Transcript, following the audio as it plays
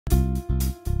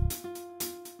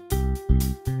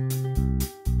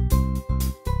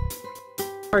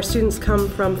Our students come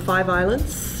from 5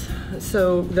 islands,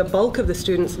 so the bulk of the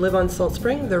students live on Salt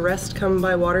Spring. The rest come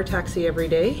by water taxi every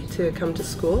day to come to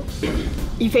school.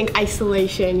 You think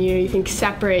isolation, you think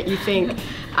separate, you think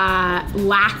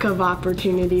lack of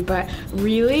opportunity, but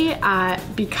really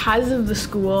because of the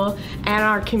school and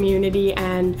our community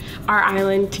and our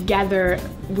island together,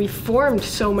 we formed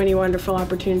so many wonderful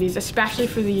opportunities, especially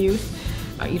for the youth.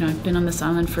 You know, I've been on this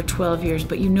island for 12 years,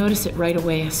 but you notice it right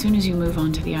away. As soon as you move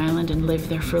onto the island and live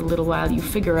there for a little while, you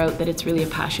figure out that it's really a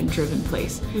passion-driven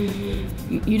place.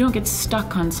 Mm-hmm. You don't get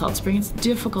stuck on Salt Spring. It's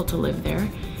difficult to live there.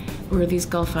 Or these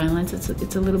Gulf Islands, it's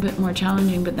a little bit more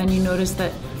challenging, but then you notice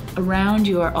that around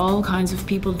you are all kinds of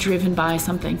people driven by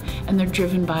something, and they're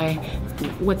driven by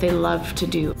what they love to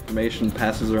do. Information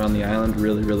passes around the island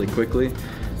really, really quickly,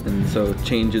 and so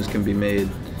changes can be made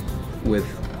with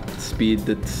speed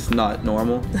that's not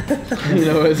normal. You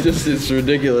know, it's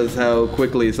ridiculous how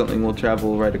quickly something will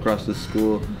travel right across the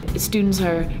school. Students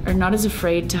are not as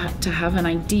afraid to have an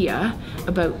idea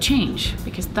about change,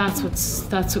 because that's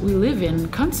what we live in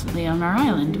constantly on our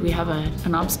island. We have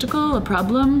an obstacle, a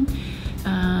problem,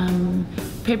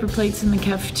 paper plates in the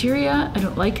cafeteria. I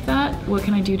don't like that. What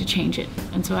can I do to change it?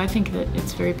 And so I think that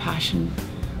it's very passion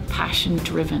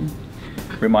driven.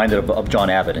 Reminded of John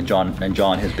Abbott, and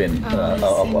John has been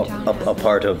a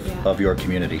part of your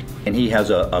community, and he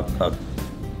has a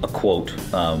quote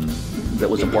that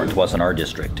was important to us in our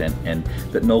district, and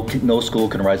that no school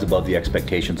can rise above the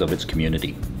expectations of its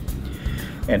community.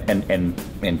 And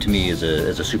to me, as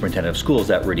a superintendent of schools,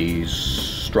 that really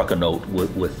struck a note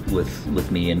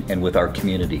with me and with our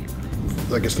community.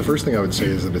 I guess the first thing I would say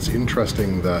is that it's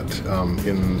interesting that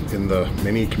in the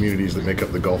many communities that make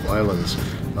up the Gulf Islands,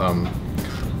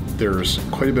 there's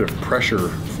quite a bit of pressure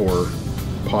for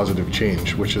positive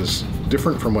change, which is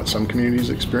different from what some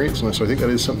communities experience. And so I think that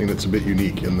is something that's a bit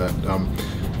unique in that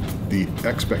the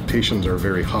expectations are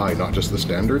very high, not just the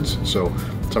standards. So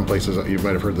some places, you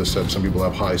might have heard this said, some people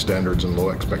have high standards and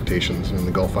low expectations. And in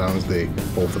the Gulf Islands,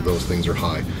 both of those things are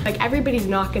high. Like, everybody's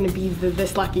not going to be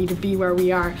this lucky to be where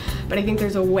we are, but I think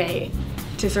there's a way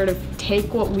to sort of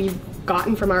take what we've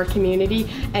gotten from our community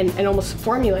and almost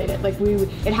formulate it. Like,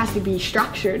 it has to be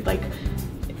structured. Like,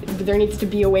 there needs to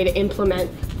be a way to implement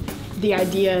the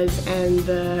ideas and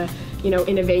the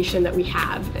innovation that we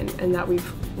have and that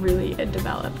we've really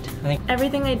developed.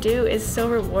 Everything I do is so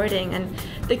rewarding, and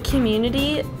the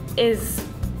community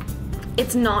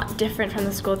it's not different from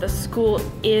the school. The school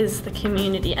is the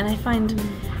community, and I find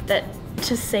that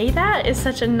to say that is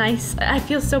such a nice, I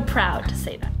feel so proud to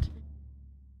say that.